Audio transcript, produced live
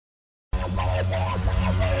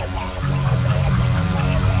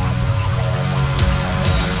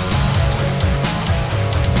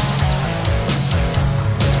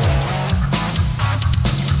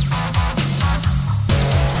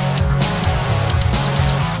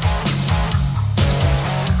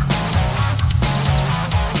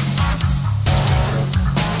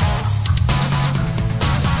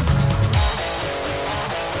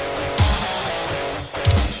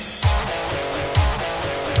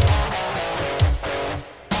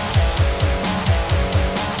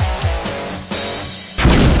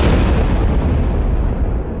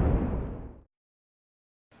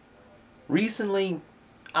Recently,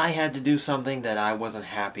 I had to do something that I wasn't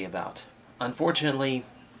happy about. Unfortunately,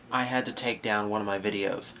 I had to take down one of my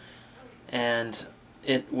videos. And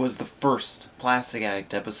it was the first Plastic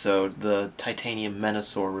Addict episode, the Titanium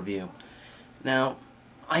Menasor review. Now,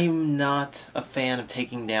 I'm not a fan of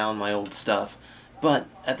taking down my old stuff, but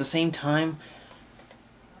at the same time,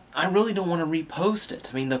 I really don't want to repost it.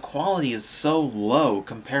 I mean, the quality is so low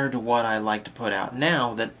compared to what I like to put out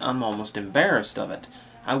now that I'm almost embarrassed of it.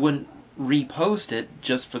 I wouldn't repost it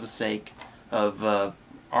just for the sake of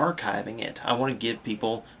archiving it. I want to give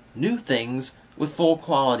people new things with full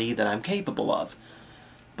quality that I'm capable of.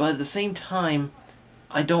 But at the same time,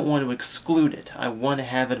 I don't want to exclude it. I want to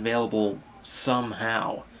have it available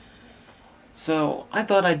somehow. So I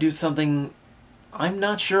thought I'd do something I'm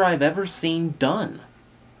not sure I've ever seen done.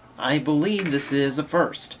 I believe this is a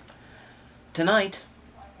first. Tonight,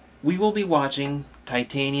 we will be watching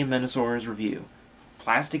Titanium Menasor's review,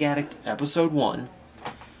 Plastic Addict Episode 1,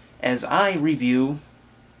 as I review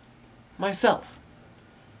myself.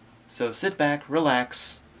 So sit back,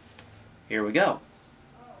 relax, here we go.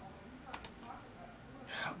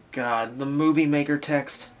 Oh God, the movie maker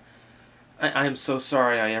text. I am so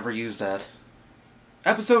sorry I ever used that.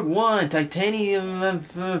 Episode 1, Titanium...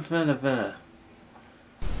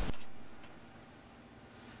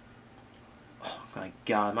 Oh my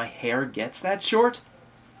God, my hair gets that short?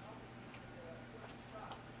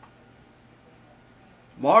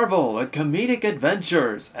 Marvel at comedic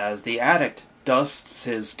adventures as the addict dusts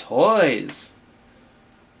his toys.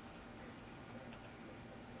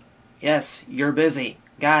 Yes, you're busy.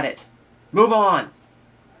 Got it. Move on.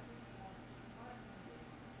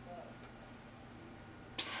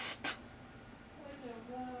 Psst.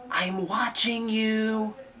 I'm watching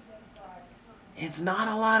you. It's not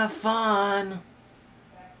a lot of fun.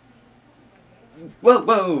 Whoa,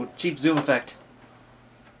 whoa, cheap zoom effect.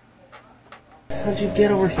 How'd you get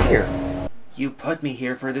over here? You put me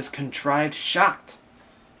here for this contrived shot.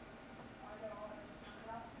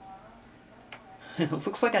 It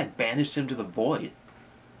looks like I banished him to the void.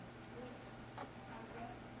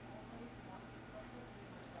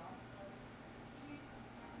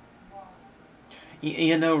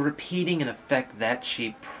 You know, repeating an effect that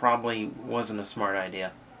cheap probably wasn't a smart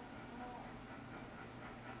idea.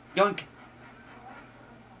 Yoink!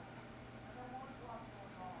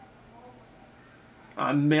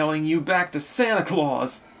 I'm mailing you back to Santa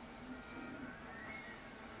Claus!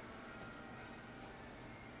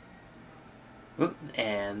 Oop,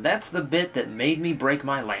 and that's the bit that made me break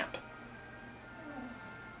my lamp.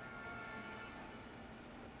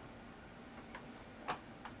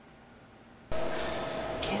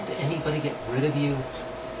 Can't anybody get rid of you?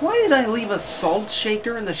 Why did I leave a salt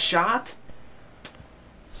shaker in the shot?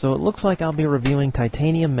 So it looks like I'll be reviewing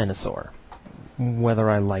Titanium Menasor, whether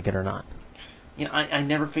I like it or not. You know, I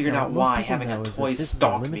never figured out why having a toy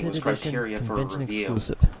stalk me was criteria for a review.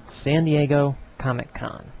 Exclusive. San Diego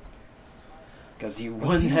Comic-Con. Because you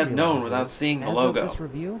wouldn't have known without seeing the logo. This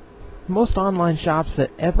review, most online shops that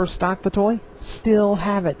ever stock the toy still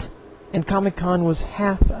have it. And Comic-Con was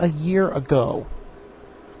half a year ago.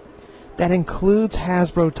 That includes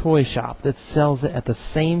Hasbro Toy Shop that sells it at the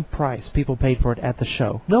same price people paid for it at the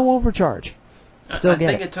show. No overcharge. Still get it.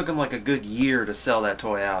 I think it took them like a good year to sell that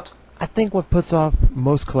toy out. I think what puts off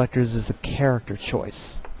most collectors is the character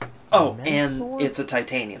choice. Oh, Menasor? and it's a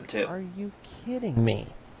titanium, too. Are you kidding me?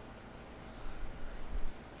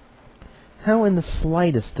 How in the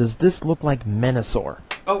slightest does this look like Menasor?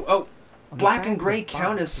 Oh, black and gray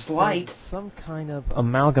count as slight. Some kind of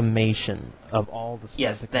amalgamation of all the stuff.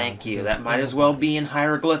 Yes, thank you. That might as well be in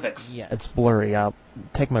hieroglyphics. Yeah, it's blurry. I'll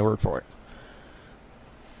take my word for it.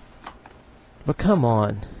 But come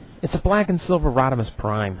on. It's a black and silver Rodimus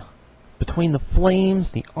Prime. Between the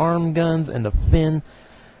flames, the arm guns, and the fin,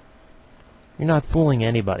 you're not fooling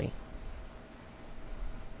anybody.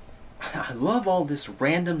 I love all this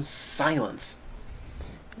random silence.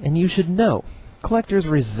 And you should know, collectors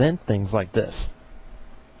resent things like this.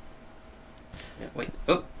 Yeah, wait,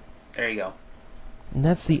 oh, there you go. And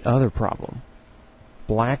that's the other problem.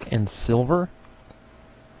 Black and silver?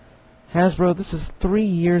 Hasbro, this is 3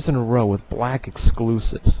 years in a row with black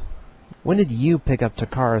exclusives. When did you pick up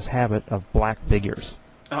Takara's habit of black figures?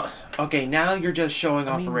 Okay, now you're just showing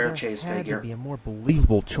off a rare chase there figure. had to be a more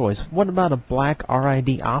believable choice. What about a black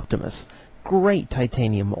RID Optimus? Great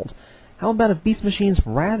titanium mold. How about a Beast Machine's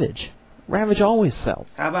Ravage? Ravage always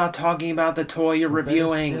sells. How about talking about the toy you're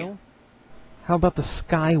reviewing? Still, how about the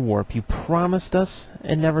Skywarp you promised us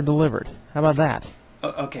and never delivered? How about that?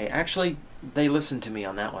 Okay, actually, they listened to me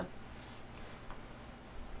on that one.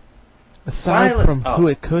 Aside from who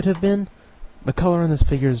it could have been, the color on this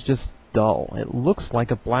figure is just dull. It looks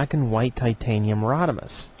like a black and white titanium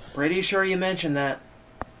Rodimus. Pretty sure you mentioned that.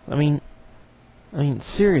 I mean,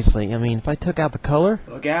 seriously, if I took out the color...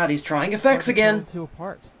 Look out, he's trying effects again!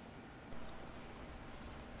 Apart.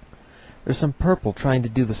 There's some purple trying to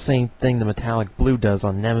do the same thing the metallic blue does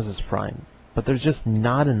on Nemesis Prime, but there's just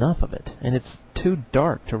not enough of it, and it's too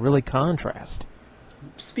dark to really contrast.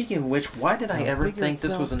 Speaking of which, why did I ever think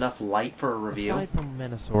this was enough light for a review? Aside from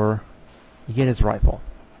Menasor, you get his rifle.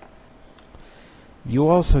 You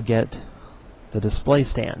also get the display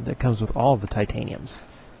stand that comes with all of the titaniums.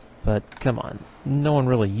 But, come on, no one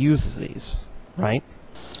really uses these, right?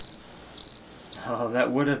 Oh,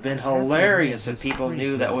 that would have been hilarious if people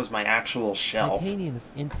knew that was my actual shelf. Titanium is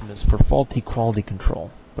infamous for faulty quality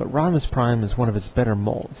control, but Rodimus Prime is one of its better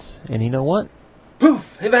molds. And you know what?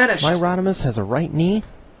 Poof! It vanished! My Rodimus has a right knee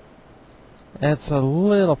that's a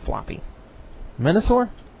little floppy.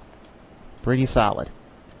 Menasor? Pretty solid.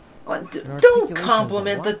 Don't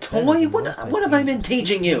compliment the toy! What have I been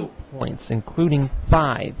teaching you? Points, including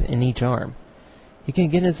 5 in each arm. You can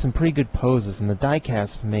get in some pretty good poses, and the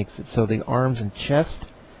diecast makes it so the arms and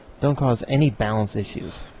chest don't cause any balance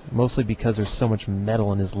issues, mostly because there's so much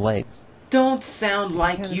metal in his legs. Don't sound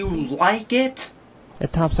like you like it!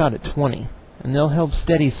 It tops out at 20, and they'll help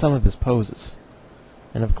steady some of his poses.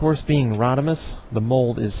 And of course, being Rodimus, the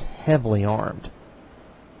mold is heavily armed.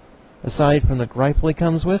 Aside from the rifle he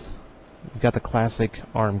comes with, you've got the classic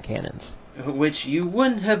arm cannons. Which you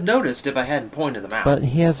wouldn't have noticed if I hadn't pointed them out. But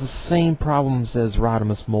he has the same problems as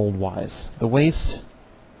Rodimus mold-wise. The waist,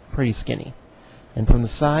 pretty skinny. And from the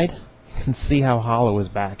side, you can see how hollow his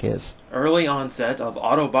back is. Early onset of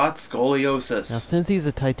Autobot scoliosis. Now, since he's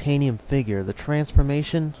a titanium figure, the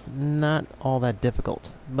transformation, not all that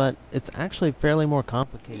difficult. But it's actually fairly more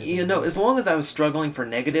complicated. You know, as long as I was struggling for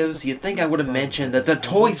negatives, you'd think I would have mentioned that the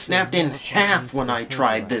toy snapped in half when I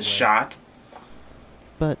tried this shot.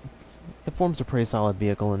 But it forms a pretty solid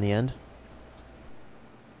vehicle in the end.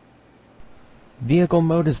 Vehicle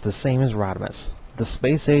mode is the same as Rodimus, the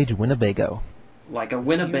Space Age Winnebago. Like a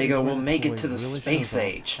Winnebago will make it to the Space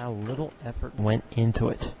Age. How little effort went into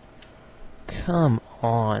it. Come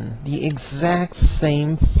on, the exact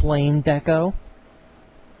same flame deco?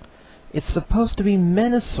 It's supposed to be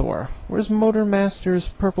Menasor. Where's Motormaster's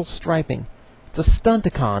purple striping? It's a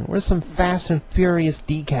Stunticon. Where's some Fast and Furious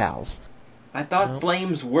decals? I thought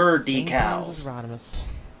flames were decals. Rodimus,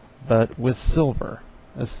 but with silver.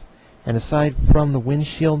 And aside from the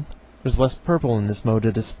windshield, there's less purple in this mode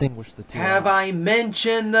to distinguish the two. Have I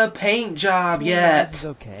mentioned the paint job yet? It's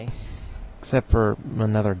okay, except for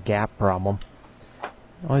another gap problem.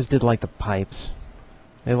 I always did like the pipes.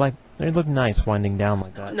 They look nice winding down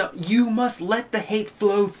like that. No, you must let the hate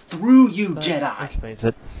flow through you, But Jedi. let's face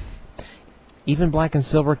it. Even black and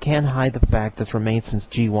silver can't hide the fact that's remained since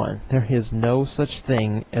G1. There is no such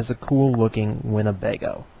thing as a cool-looking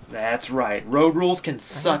Winnebago. That's right. Road rules can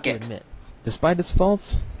suck it. Admit, despite its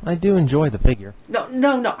faults, I do enjoy the figure. No.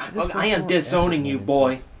 I am disowning you,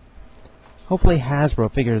 boy. Hopefully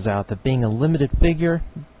Hasbro figures out that being a limited figure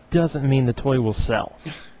doesn't mean the toy will sell.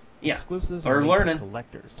 Yeah, Exclusives or are made learning. for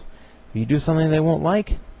collectors. If you do something they won't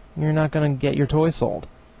like, you're not going to get your toy sold.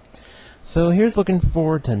 So here's looking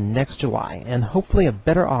forward to next July, and hopefully a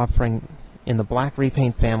better offering in the Black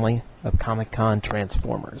Repaint family of Comic-Con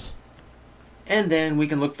Transformers. And then we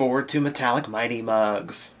can look forward to metallic Mighty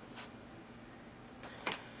Mugs.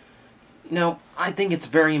 Now, I think it's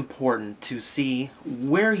very important to see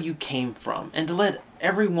where you came from, and to let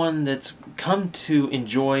everyone that's come to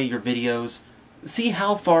enjoy your videos see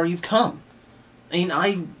how far you've come. I mean,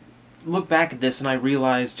 I look back at this and I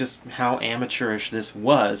realize just how amateurish this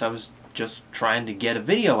was. I was just trying to get a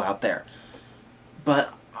video out there.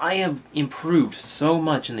 But I have improved so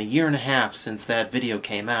much in the year and a half since that video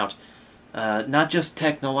came out. Not just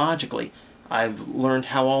technologically. I've learned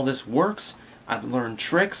how all this works, I've learned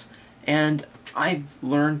tricks, and I've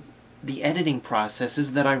learned the editing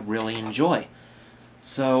processes that I really enjoy.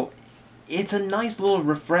 So it's a nice little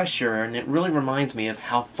refresher, and it really reminds me of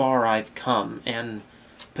how far I've come, and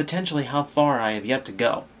potentially how far I have yet to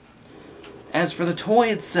go. As for the toy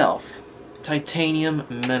itself, Titanium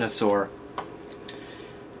Menasor,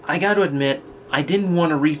 I gotta admit, I didn't want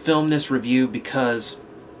to refilm this review because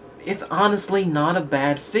it's honestly not a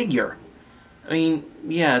bad figure. I mean,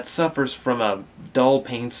 yeah, it suffers from a dull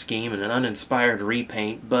paint scheme and an uninspired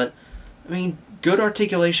repaint, but, I mean, good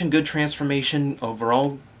articulation, good transformation,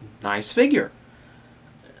 overall, nice figure.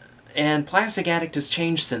 And Plastic Addict has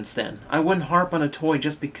changed since then. I wouldn't harp on a toy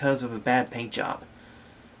just because of a bad paint job.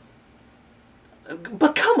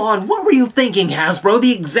 But come on, what were you thinking, Hasbro?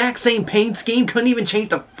 The exact same paint scheme, couldn't even change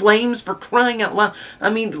the flames, for crying out loud. I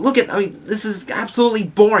mean, this is absolutely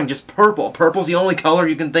boring, just purple. Purple's the only color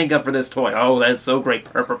you can think of for this toy. Oh, that's so great,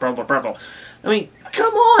 purple, purple, purple. I mean,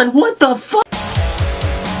 come on, what the fuck?